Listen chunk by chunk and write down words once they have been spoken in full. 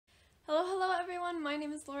Hello everyone, my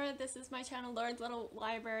name is Laura, this is my channel Laura's Little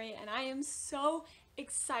Library, and I am so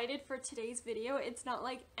excited for today's video. It's not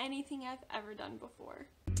like anything I've ever done before.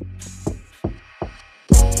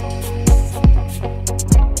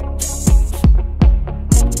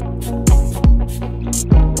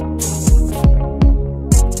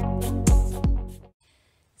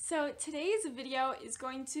 So today's video is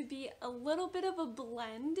going to be a little bit of a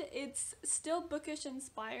blend. It's still bookish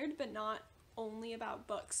inspired, but not only about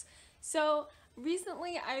books. So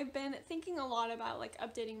recently I've been thinking a lot about like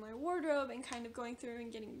updating my wardrobe and kind of going through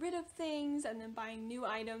and getting rid of things and then buying new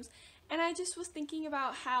items, and I just was thinking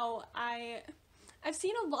about how I've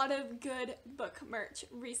seen a lot of good book merch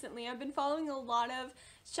recently. I've been following a lot of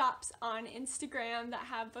shops on Instagram that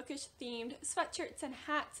have bookish themed sweatshirts and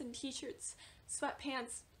hats and t-shirts,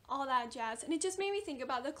 sweatpants, all that jazz, and it just made me think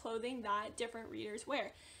about the clothing that different readers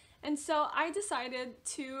wear. And so I decided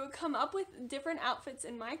to come up with different outfits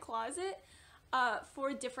in my closet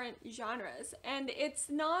for different genres. And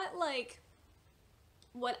it's not like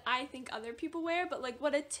what I think other people wear, but like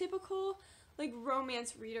what a typical like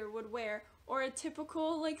romance reader would wear, or a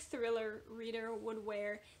typical like thriller reader would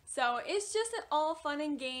wear. So it's just all fun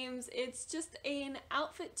and games. It's just an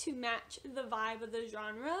outfit to match the vibe of the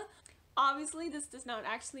genre. Obviously, this does not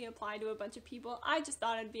actually apply to a bunch of people. I just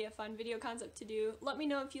thought it'd be a fun video concept to do. Let me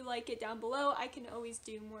know if you like it down below. I can always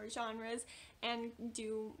do more genres and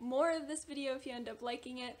do more of this video if you end up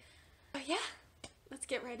liking it. But yeah, let's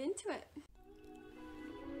get right into it.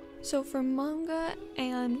 So for manga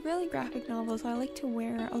and really graphic novels, I like to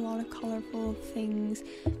wear a lot of colorful things.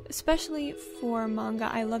 Especially for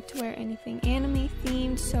manga, I love to wear anything anime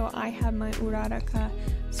themed, so I have my Uraraka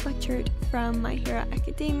sweatshirt from My Hero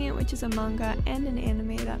Academia, which is a manga and an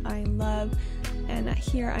anime that I love. And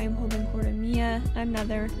here I am holding Horimiya,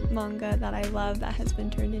 another manga that I love that has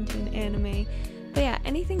been turned into an anime. But yeah,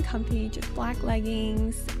 anything comfy, just black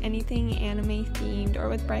leggings, anything anime themed or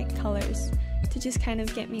with bright colors to just kind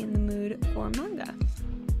of get me in the mood for manga.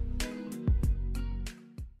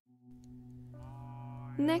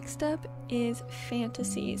 Next up is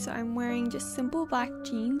fantasy. So I'm wearing just simple black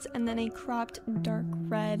jeans and then a cropped dark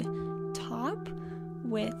red top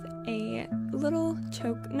with a little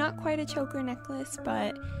choke, not quite a choker necklace,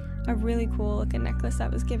 but a really cool looking necklace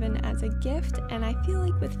that was given as a gift. And I feel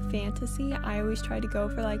like with fantasy, I always try to go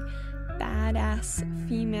for like badass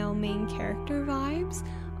female main character vibes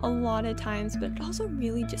a lot of times, but it also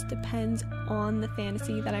really just depends on the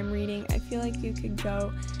fantasy that I'm reading. I feel like you could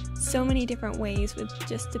go so many different ways with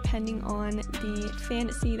just depending on the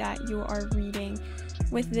fantasy that you are reading.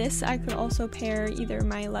 With this, I could also pair either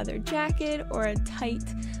my leather jacket or a tight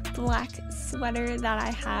black sweater that I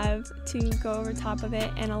have to go over top of it,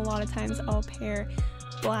 and a lot of times I'll pair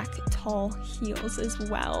black tall heels as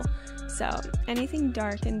well. So anything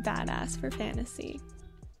dark and badass for fantasy.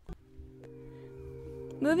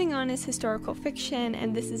 Moving on is historical fiction,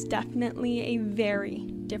 and this is definitely a very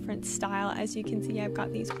different style. As you can see, I've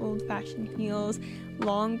got these old-fashioned heels,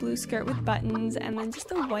 long blue skirt with buttons, and then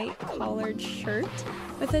just a white collared shirt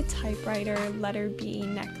with a typewriter letter B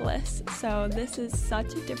necklace. So this is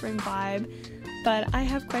such a different vibe, but I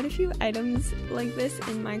have quite a few items like this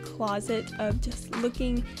in my closet of just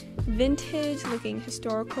looking vintage, looking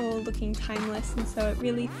historical, looking timeless, and so it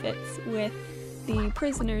really fits with The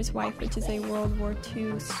Prisoner's Wife, which is a World War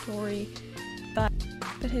II story, but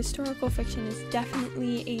historical fiction is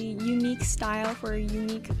definitely a unique style for a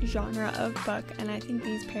unique genre of book, and I think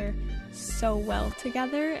these pair so well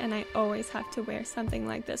together, and I always have to wear something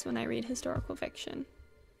like this when I read historical fiction.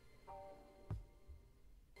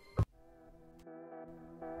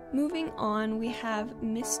 Moving on, we have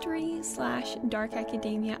mystery / dark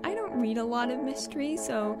academia. I don't read a lot of mystery,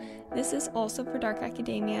 so this is also for dark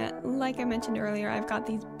academia. Like I mentioned earlier, I've got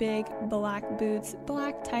these big black boots,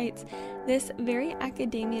 black tights, this very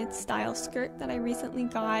academia style skirt that I recently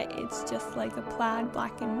got. It's just like a plaid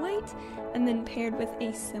black and white, and then paired with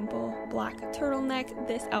a simple black turtleneck.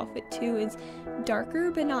 This outfit too is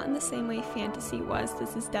darker, but not in the same way fantasy was.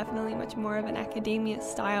 This is definitely much more of an academia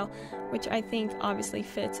style, which I think obviously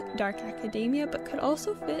fits dark academia, but could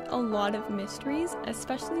also fit a lot of mysteries,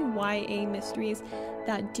 especially YA mysteries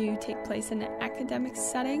that do take place in an academic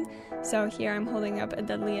setting. So here I'm holding up A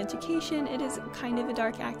Deadly Education. It is kind of a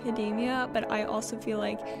dark academia, but I also feel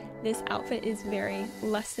like this outfit is very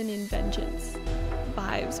Lesson in Vengeance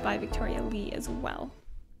vibes by Victoria Lee as well.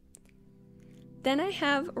 Then I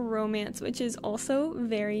have romance, which is also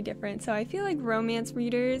very different. So I feel like romance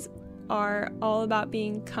readers are all about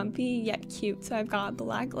being comfy yet cute. So I've got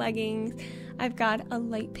black leggings, I've got a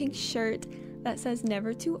light pink shirt, that says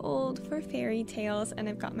never too old for fairy tales, and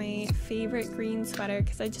I've got my favorite green sweater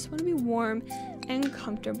because I just want to be warm and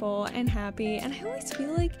comfortable and happy. And I always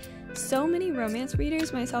feel like so many romance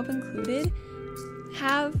readers, myself included,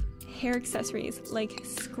 have hair accessories like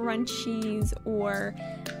scrunchies or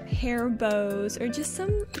hair bows or just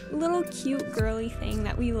some little cute girly thing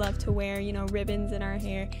that we love to wear, you know, ribbons in our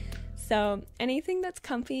hair. So anything that's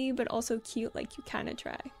comfy but also cute, like, you kind of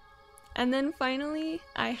try. And then finally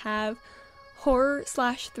I have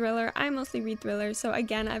horror/thriller. I mostly read thrillers, so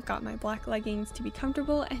again I've got my black leggings to be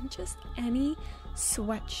comfortable and just any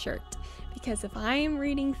sweatshirt, because if I am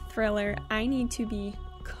reading thriller I need to be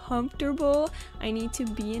comfortable, I need to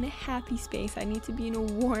be in a happy space, I need to be in a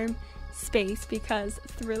warm space, because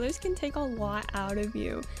thrillers can take a lot out of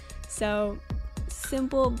you. So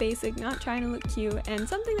simple, basic, not trying to look cute, and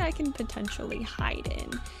something that I can potentially hide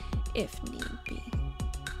in if need be.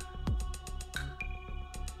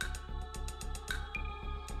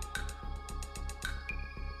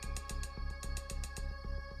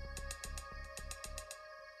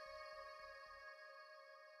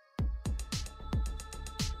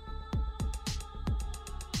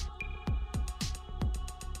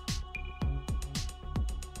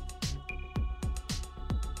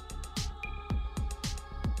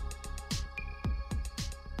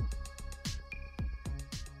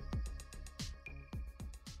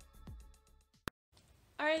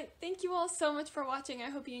 Alright, thank you all so much for watching. I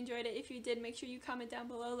hope you enjoyed it. If you did, make sure you comment down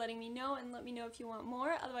below letting me know, and let me know if you want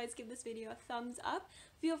more. Otherwise, give this video a thumbs up.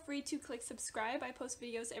 Feel free to click subscribe. I post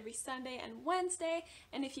videos every Sunday and Wednesday,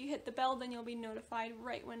 and if you hit the bell, then you'll be notified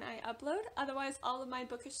right when I upload. Otherwise, all of my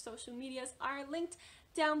Bookish social medias are linked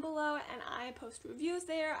down below, and I post reviews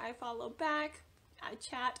there, I follow back, I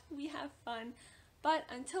chat, we have fun. But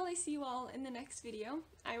until I see you all in the next video,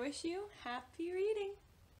 I wish you happy reading!